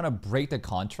 I've been trying to break the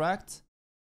contract,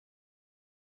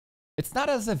 it's not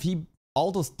as if he,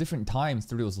 all those different times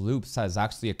through those loops has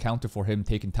actually accounted for him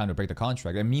taking time to break the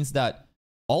contract. It means that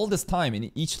all this time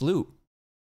in each loop,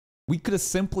 we could have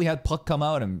simply had Puck come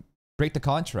out and break the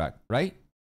contract, right?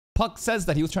 Puck says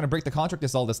that he was trying to break the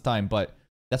contract all this time, but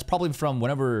that's probably from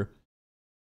whenever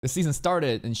the season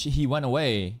started and he went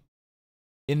away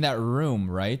in that room,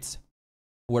 right?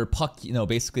 Where Puck, you know,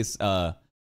 basically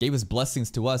gave his blessings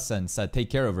to us and said, take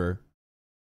care of her.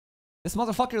 This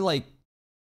motherfucker, like,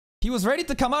 he was ready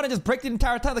to come out and just break the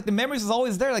entire time. Like, the memories is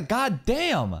always there. Like, god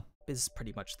damn. Is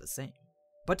pretty much the same.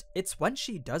 But it's when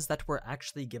she does that we're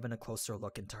actually given a closer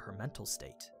look into her mental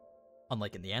state.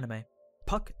 Unlike in the anime,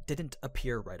 Puck didn't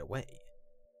appear right away.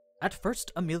 At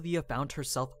first, Emilia found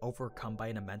herself overcome by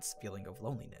an immense feeling of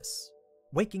loneliness.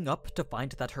 Waking up to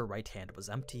find that her right hand was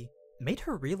empty made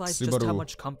her realize just how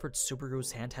much comfort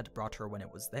Subaru's hand had brought her when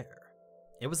it was there.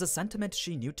 It was a sentiment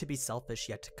she knew to be selfish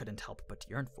yet couldn't help but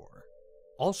yearn for.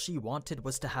 All she wanted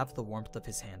was to have the warmth of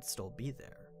his hand still be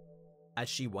there. As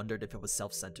she wondered if it was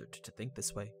self-centered to think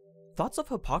this way, thoughts of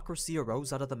hypocrisy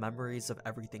arose out of the memories of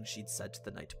everything she'd said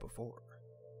the night before.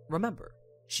 Remember,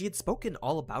 she had spoken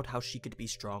all about how she could be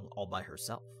strong all by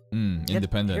herself.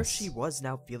 Independence. Yet here she was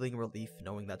now feeling relief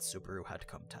knowing that Subaru had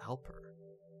come to help her.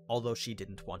 Although she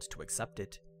didn't want to accept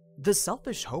it, the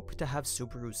selfish hope to have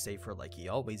Subaru save her like he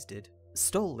always did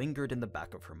still lingered in the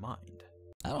back of her mind.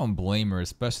 I don't blame her,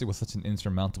 especially with such an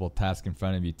insurmountable task in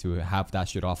front of you to have that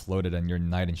shit offloaded and your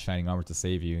knight in shining armor to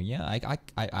save you. Yeah, I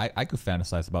could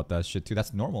fantasize about that shit too.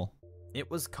 That's normal.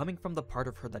 It was coming from the part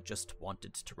of her that just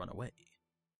wanted to run away.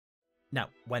 Now,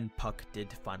 when Puck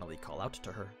did finally call out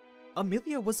to her,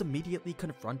 Emilia was immediately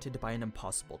confronted by an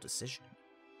impossible decision.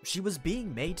 She was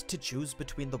being made to choose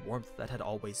between the warmth that had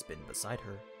always been beside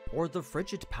her, or the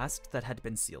frigid past that had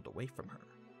been sealed away from her.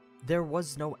 There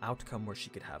was no outcome where she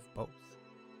could have both.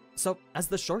 So, as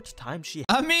the short time she—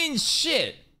 I mean,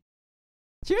 shit!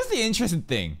 Here's the interesting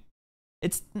thing.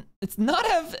 It's not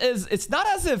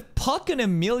as if Puck and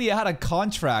Emilia had a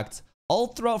contract all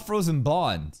throughout Frozen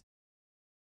Bond.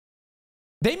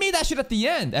 They made that shit at the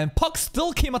end, and Puck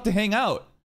still came out to hang out.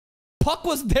 Puck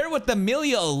was there with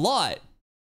Emilia a lot.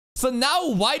 So now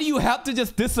why do you have to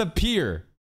just disappear?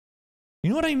 You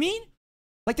know what I mean?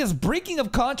 Like, this breaking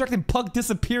of contract and Puck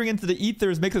disappearing into the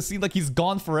ethers makes it seem like he's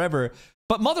gone forever.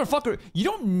 But motherfucker, you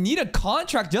don't need a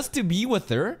contract just to be with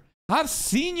her. I've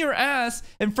seen your ass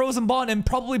in Frozen Bond and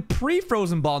probably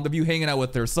pre-Frozen Bond of you hanging out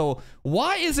with her. So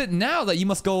why is it now that you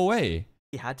must go away?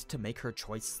 She had to make her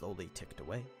choice slowly ticked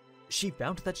away. She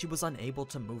found that she was unable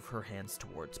to move her hands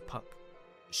towards Puck.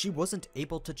 She wasn't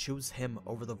able to choose him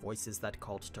over the voices that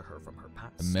called to her from her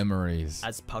past. The memories.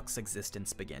 As Puck's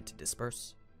existence began to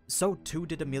disperse, so too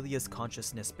did Emilia's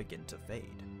consciousness begin to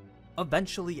fade,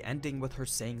 eventually ending with her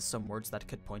saying some words that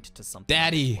could point to something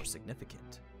Daddy, more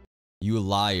significant. You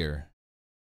liar.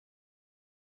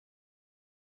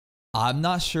 I'm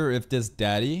not sure if this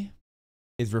daddy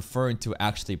is referring to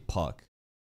actually Puck.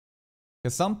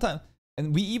 Because sometimes,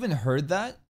 and we even heard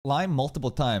that line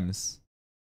multiple times.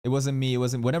 It wasn't me, it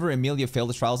wasn't, whenever Emilia failed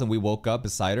the trials and we woke up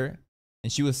beside her,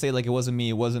 and she would say like, it wasn't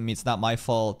me, it's not my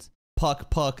fault.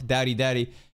 Puck, Puck, daddy,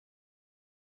 daddy.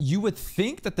 You would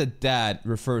think that the dad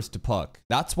refers to Puck.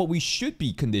 That's what we should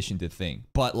be conditioned to think.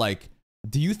 But like,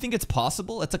 do you think it's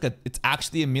possible? It's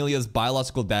actually Emilia's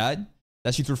biological dad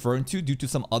that she's referring to due to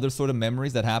some other sort of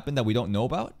memories that happened that we don't know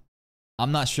about?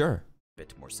 I'm not sure.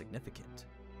 Bit more significant.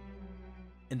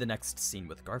 In the next scene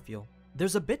with Garfield,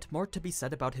 there's a bit more to be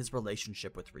said about his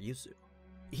relationship with Ryuzu.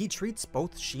 He treats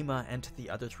both Shima and the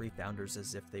other three founders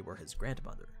as if they were his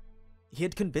grandmother. He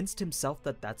had convinced himself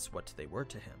that that's what they were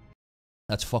to him.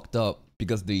 That's fucked up,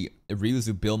 because the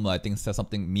Ryuzu Bilma, I think, said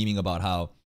something memeing about how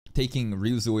taking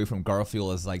Ryuzu away from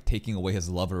Garfield is like taking away his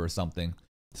lover or something.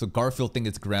 So Garfield think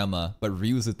it's grandma, but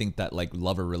Ryuzu think that like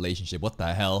lover relationship. What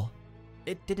the hell?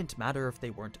 It didn't matter if they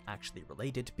weren't actually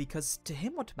related, because to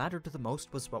him what mattered the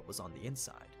most was what was on the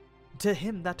inside. To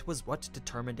him, that was what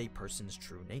determined a person's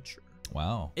true nature.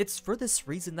 Wow. It's for this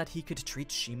reason that he could treat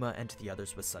Shima and the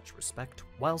others with such respect,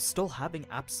 while still having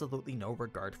absolutely no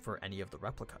regard for any of the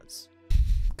replicas.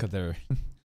 Because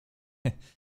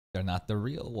they're not the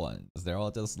real ones. They're all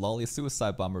just lolly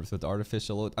suicide bombers with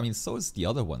artificial... I mean, so is the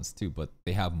other ones too, but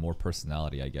they have more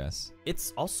personality, I guess.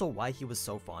 It's also why he was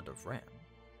so fond of Ram.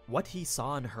 What he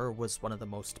saw in her was one of the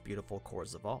most beautiful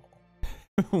cores of all.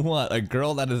 What? A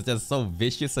girl that is just so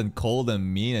vicious and cold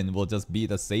and mean and will just be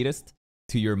the sadist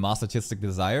to your masochistic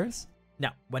desires?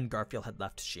 Now, when Garfield had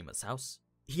left Shima's house,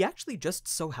 he actually just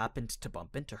so happened to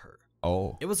bump into her.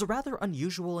 Oh. It was a rather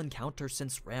unusual encounter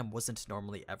since Ram wasn't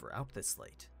normally ever out this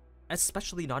late,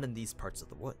 especially not in these parts of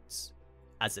the woods.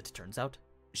 As it turns out,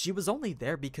 she was only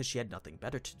there because she had nothing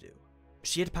better to do.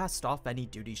 She had passed off any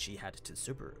duty she had to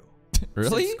Subaru.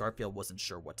 Really? Since Garfield wasn't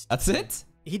sure what to do. That's it?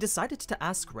 He decided to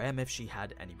ask Ram if she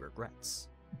had any regrets,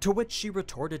 to which she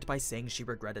retorted by saying she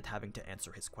regretted having to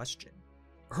answer his question.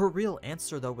 Her real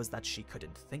answer though was that she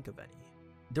couldn't think of any.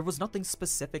 There was nothing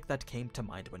specific that came to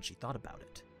mind when she thought about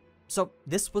it. So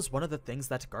this was one of the things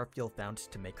that Garfield found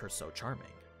to make her so charming.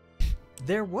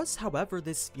 There was, however,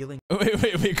 this feeling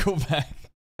Wait, go back.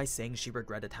 by saying she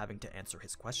regretted having to answer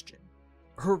his question.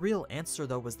 Her real answer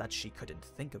though was that she couldn't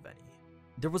think of any.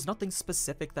 There was nothing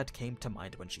specific that came to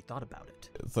mind when she thought about it.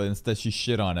 So instead she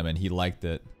shit on him and he liked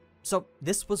it. So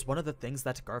this was one of the things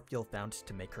that Garfield found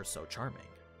to make her so charming.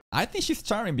 I think she's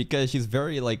charming because she's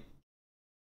very like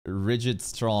rigid,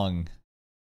 strong,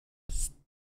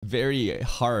 very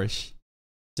harsh.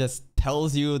 Just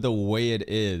tells you the way it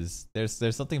is. There's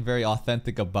something very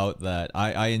authentic about that.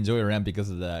 I enjoy Ram because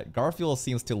of that. Garfield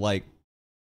seems to like...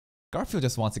 Garfield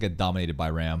just wants to get dominated by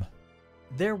Ram.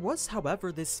 There was,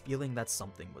 however, this feeling that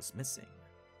something was missing.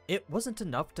 It wasn't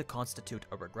enough to constitute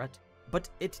a regret, but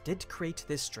it did create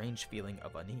this strange feeling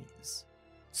of unease.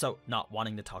 So, not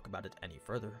wanting to talk about it any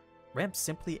further, Ram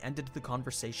simply ended the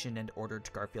conversation and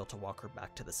ordered Garfield to walk her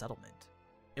back to the settlement.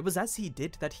 It was as he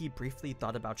did that he briefly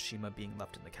thought about Shima being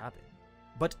left in the cabin,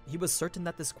 but he was certain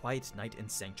that this quiet night in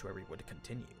Sanctuary would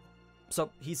continue. So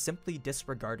he simply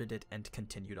disregarded it and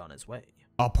continued on his way.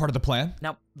 Part of the plan?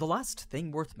 Now, the last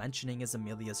thing worth mentioning is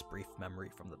Emilia's brief memory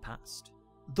from the past.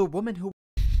 The woman who...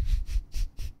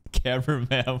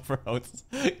 Cameraman, bro.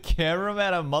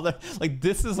 Cameraman and Mother... Like,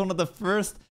 this is one of the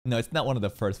first... No, it's not one of the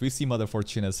first. We see Mother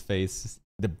Fortuna's face.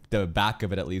 The back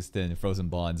of it, at least, in Frozen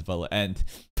Bonds. But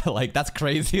like, that's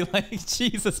crazy. Like,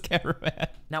 Jesus, cameraman.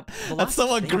 Now, the that's last so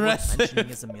thing aggressive. worth mentioning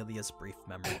is Emilia's brief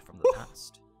memory from the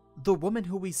past. The woman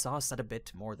who we saw said a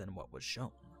bit more than what was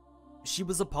shown. She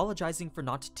was apologizing for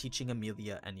not teaching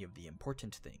Emilia any of the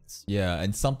important things. Yeah,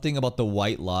 and something about the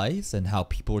white lies and how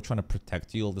people were trying to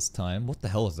protect you all this time. What the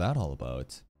hell is that all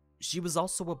about? She was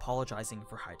also apologizing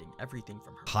for hiding everything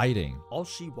from her. Hiding. All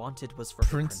she wanted was for her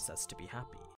princess to be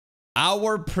happy.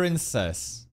 Our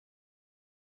princess.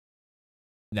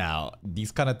 Now,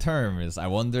 these kind of terms, I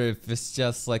wonder if it's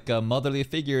just like a motherly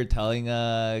figure telling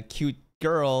a cute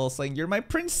girl saying, "You're my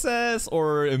princess,"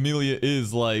 or Emilia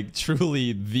is like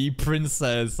truly the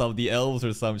princess of the elves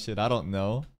or some shit. I don't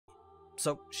know.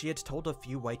 So she had told a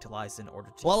few white lies in order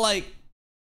to... Well, like,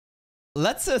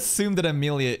 let's assume that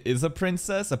Emilia is a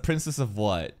princess. A princess of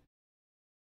what?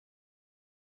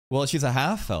 Well, she's a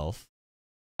half-elf.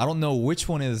 I don't know which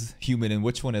one is human and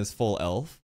which one is full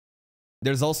elf.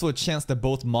 There's also a chance that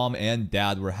both mom and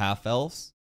dad were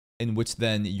half-elves, in which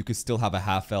then you could still have a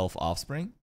half-elf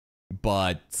offspring.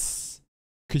 But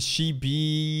could she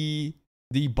be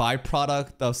the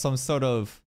byproduct of some sort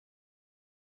of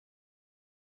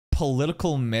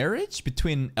political marriage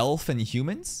between elf and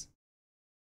humans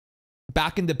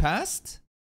back in the past?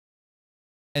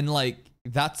 And like,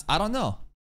 that's, I don't know.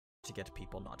 To get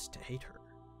people not to hate her.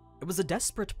 It was a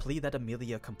desperate plea that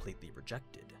Emilia completely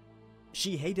rejected.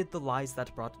 She hated the lies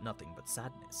that brought nothing but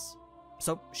sadness.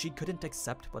 So she couldn't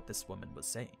accept what this woman was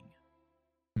saying.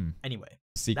 Anyway,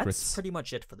 Secrets. That's pretty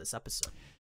much it for this episode.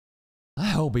 I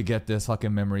hope we get this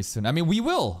fucking memory soon. I mean, we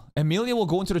will. Emilia will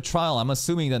go into the trial. I'm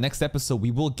assuming the next episode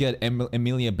we will get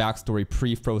Emilia backstory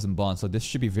pre-Frozen Bond, so this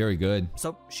should be very good.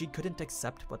 So she couldn't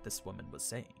accept what this woman was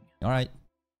saying. All right.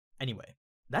 Anyway,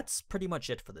 that's pretty much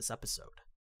it for this episode.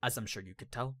 As I'm sure you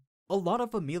could tell, a lot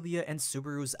of Emilia and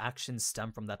Subaru's actions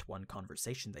stem from that one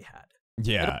conversation they had.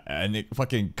 Yeah, and it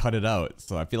fucking cut it out.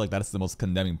 So I feel like that's the most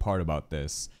condemning part about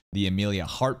this. The Emilia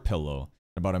heart pillow.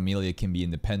 About Emilia can be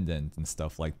independent and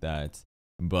stuff like that.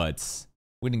 But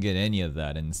we didn't get any of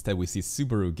that. And instead we see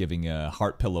Subaru giving a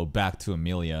heart pillow back to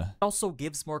Emilia. It also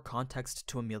gives more context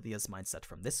to Emilia's mindset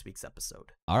from this week's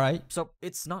episode. Alright. So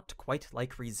it's not quite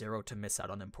like ReZero to miss out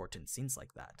on important scenes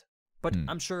like that. But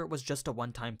I'm sure it was just a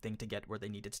one-time thing to get where they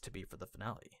needed to be for the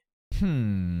finale.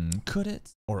 Could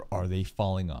it? Or are they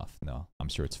falling off? No, I'm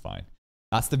sure it's fine.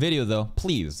 That's the video though.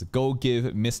 Please go give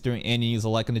Mr. Aninews a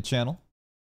like on the channel.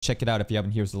 Check it out if you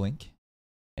haven't. Here's the link.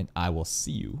 And I will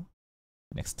see you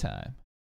next time.